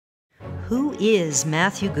Who is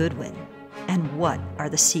Matthew Goodwin, and what are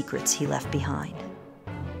the secrets he left behind?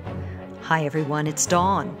 Hi everyone, it's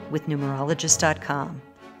Dawn with Numerologist.com.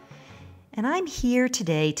 And I'm here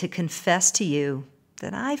today to confess to you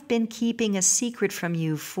that I've been keeping a secret from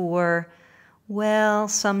you for, well,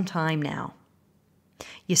 some time now.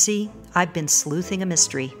 You see, I've been sleuthing a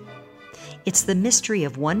mystery. It's the mystery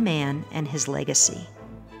of one man and his legacy.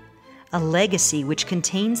 A legacy which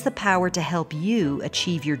contains the power to help you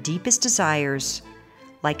achieve your deepest desires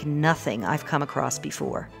like nothing I've come across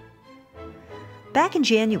before. Back in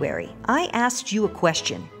January, I asked you a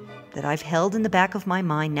question that I've held in the back of my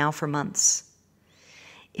mind now for months.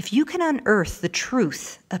 If you can unearth the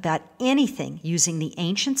truth about anything using the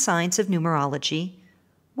ancient science of numerology,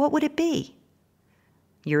 what would it be?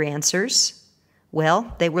 Your answers?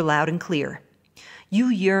 Well, they were loud and clear. You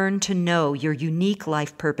yearned to know your unique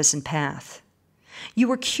life purpose and path. You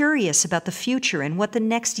were curious about the future and what the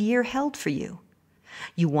next year held for you.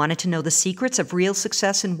 You wanted to know the secrets of real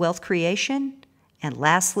success and wealth creation. And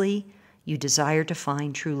lastly, you desired to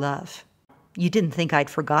find true love. You didn't think I'd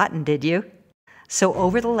forgotten, did you? So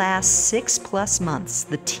over the last 6+ months,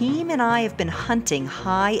 the team and I have been hunting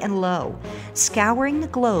high and low, scouring the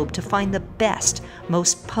globe to find the best,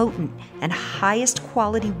 most potent, and highest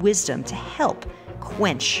quality wisdom to help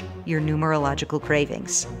quench your numerological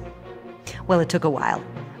cravings. Well, it took a while,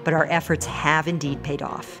 but our efforts have indeed paid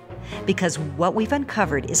off, because what we've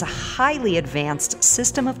uncovered is a highly advanced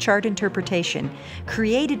system of chart interpretation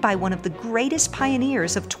created by one of the greatest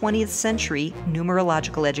pioneers of 20th century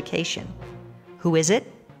numerological education. Who is it?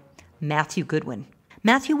 Matthew Goodwin.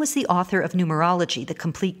 Matthew was the author of Numerology, the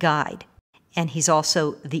Complete Guide, and he's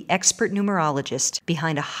also the expert numerologist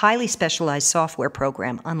behind a highly specialized software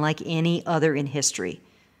program unlike any other in history,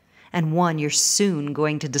 and one you're soon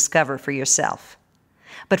going to discover for yourself.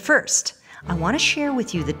 But first, I want to share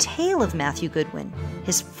with you the tale of Matthew Goodwin,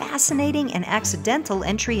 his fascinating and accidental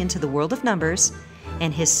entry into the world of numbers,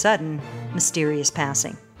 and his sudden, mysterious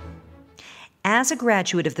passing. As a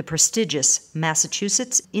graduate of the prestigious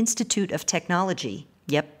Massachusetts Institute of Technology,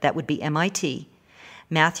 yep, that would be MIT,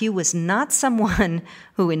 Matthew was not someone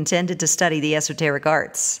who intended to study the esoteric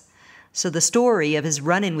arts. So the story of his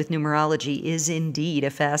run-in with numerology is indeed a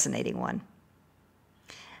fascinating one.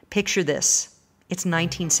 Picture this. It's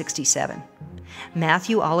 1967.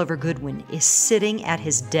 Matthew Oliver Goodwin is sitting at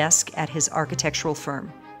his desk at his architectural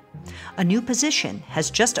firm. A new position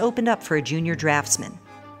has just opened up for a junior draftsman.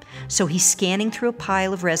 So he's scanning through a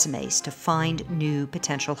pile of resumes to find new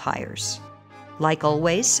potential hires. Like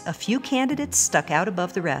always, a few candidates stuck out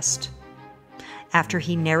above the rest. After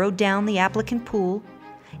he narrowed down the applicant pool,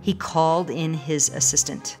 he called in his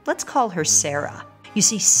assistant. Let's call her Sarah. You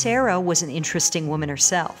see, Sarah was an interesting woman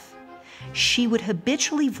herself. She would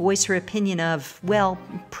habitually voice her opinion of, well,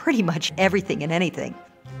 pretty much everything and anything.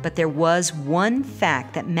 But there was one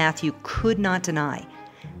fact that Matthew could not deny.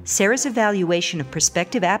 Sarah's evaluation of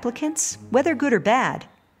prospective applicants, whether good or bad,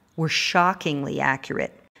 were shockingly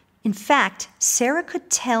accurate. In fact, Sarah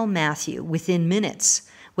could tell Matthew within minutes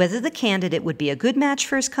whether the candidate would be a good match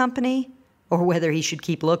for his company or whether he should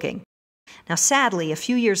keep looking. Now, sadly, a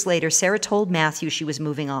few years later, Sarah told Matthew she was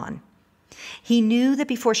moving on. He knew that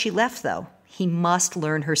before she left, though, he must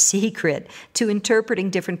learn her secret to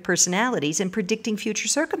interpreting different personalities and predicting future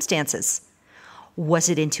circumstances. Was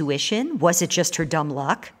it intuition? Was it just her dumb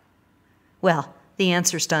luck? Well, the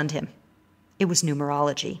answer stunned him. It was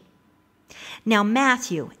numerology. Now,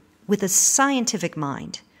 Matthew, with a scientific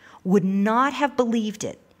mind, would not have believed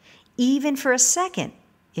it, even for a second,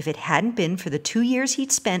 if it hadn't been for the 2 years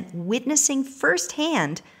he'd spent witnessing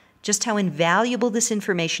firsthand just how invaluable this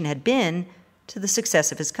information had been to the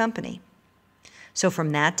success of his company. So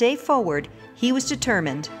from that day forward, he was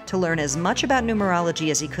determined to learn as much about numerology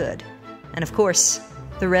as he could. And of course,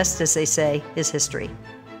 the rest, as they say, is history.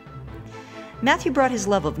 Matthew brought his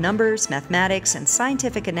love of numbers, mathematics, and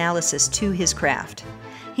scientific analysis to his craft.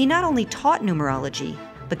 He not only taught numerology,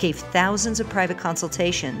 but gave thousands of private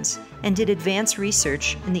consultations and did advanced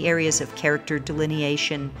research in the areas of character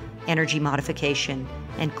delineation, energy modification,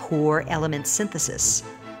 and core element synthesis.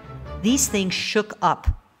 These things shook up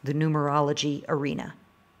the numerology arena.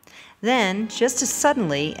 Then, just as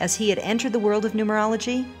suddenly as he had entered the world of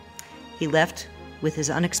numerology, he left with his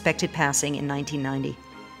unexpected passing in 1990.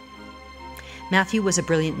 Matthew was a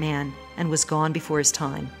brilliant man and was gone before his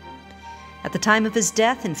time. At the time of his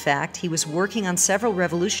death, in fact, he was working on several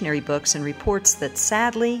revolutionary books and reports that,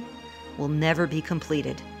 sadly, will never be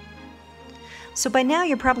completed. So by now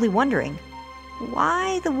you're probably wondering,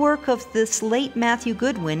 why the work of this late Matthew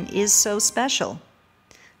Goodwin is so special?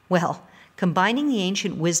 Well, Combining the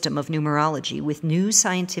ancient wisdom of numerology with new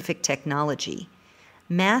scientific technology,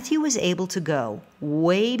 Matthew was able to go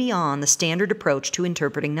way beyond the standard approach to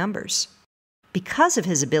interpreting numbers. Because of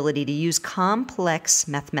his ability to use complex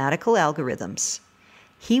mathematical algorithms,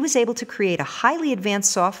 he was able to create a highly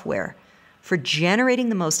advanced software for generating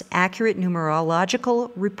the most accurate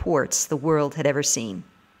numerological reports the world had ever seen.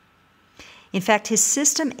 In fact, his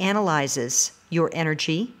system analyzes your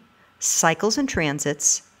energy, cycles and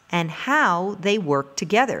transits, and how they work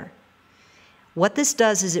together. What this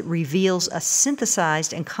does is it reveals a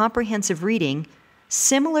synthesized and comprehensive reading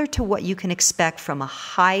similar to what you can expect from a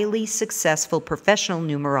highly successful professional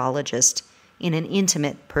numerologist in an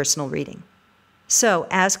intimate personal reading. So,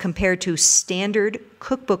 as compared to standard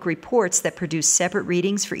cookbook reports that produce separate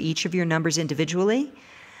readings for each of your numbers individually,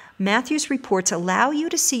 Matthew's reports allow you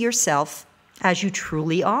to see yourself as you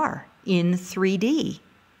truly are in 3D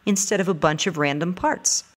instead of a bunch of random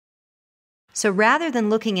parts. So rather than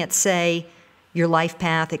looking at, say, your life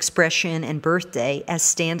path, expression, and birthday as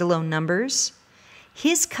standalone numbers,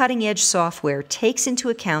 his cutting-edge software takes into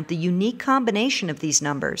account the unique combination of these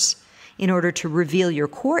numbers in order to reveal your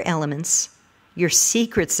core elements, your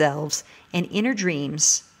secret selves, and inner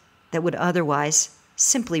dreams that would otherwise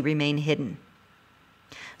simply remain hidden.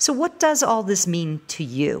 So what does all this mean to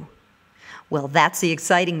you? Well, that's the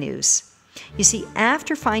exciting news. You see,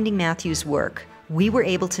 after finding Matthew's work, we were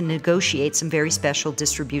able to negotiate some very special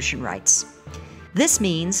distribution rights. This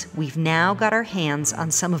means we've now got our hands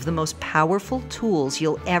on some of the most powerful tools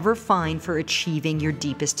you'll ever find for achieving your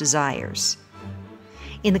deepest desires.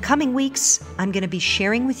 In the coming weeks, I'm going to be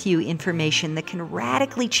sharing with you information that can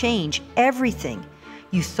radically change everything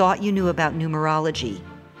you thought you knew about numerology,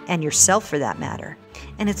 and yourself for that matter.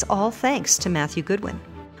 And it's all thanks to Matthew Goodwin.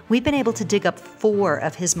 We've been able to dig up 4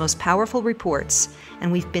 of his most powerful reports,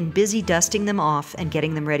 and we've been busy dusting them off and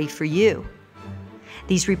getting them ready for you.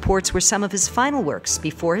 These reports were some of his final works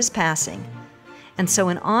before his passing, and so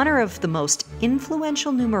in honor of the most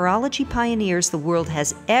influential numerology pioneers the world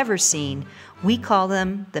has ever seen, we call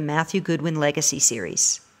them the Matthew Goodwin Legacy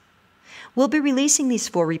Series. We'll be releasing these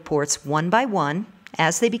 4 reports one by one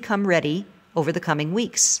as they become ready over the coming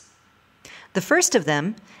weeks. The first of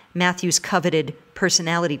them, Matthew's coveted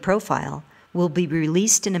personality profile, will be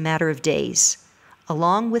released in a matter of days,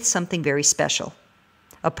 along with something very special,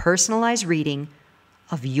 a personalized reading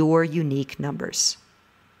of your unique numbers.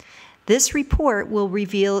 This report will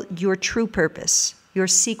reveal your true purpose, your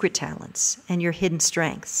secret talents, and your hidden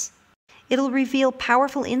strengths. It'll reveal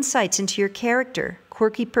powerful insights into your character,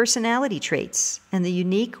 quirky personality traits, and the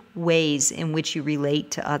unique ways in which you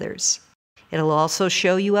relate to others. It'll also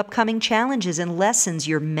show you upcoming challenges and lessons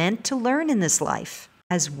you're meant to learn in this life,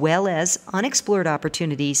 as well as unexplored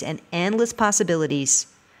opportunities and endless possibilities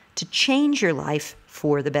to change your life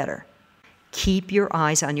for the better. Keep your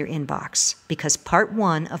eyes on your inbox, because part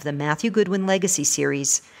 1 of the Matthew Goodwin Legacy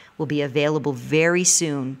Series will be available very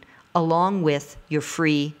soon, along with your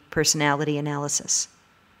free personality analysis.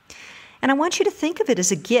 And I want you to think of it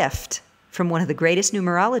as a gift from one of the greatest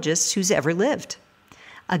numerologists who's ever lived.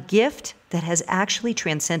 A gift that has actually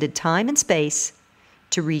transcended time and space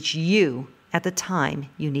to reach you at the time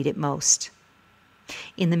you need it most.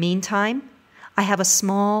 In the meantime, I have a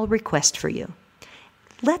small request for you.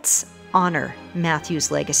 Let's honor Matthew's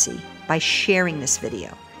legacy by sharing this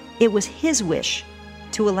video. It was his wish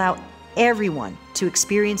to allow everyone to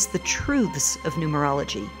experience the truths of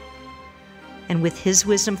numerology. And with his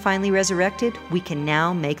wisdom finally resurrected, we can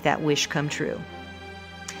now make that wish come true.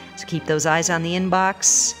 So keep those eyes on the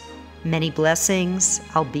inbox. Many blessings.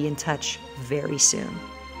 I'll be in touch very soon.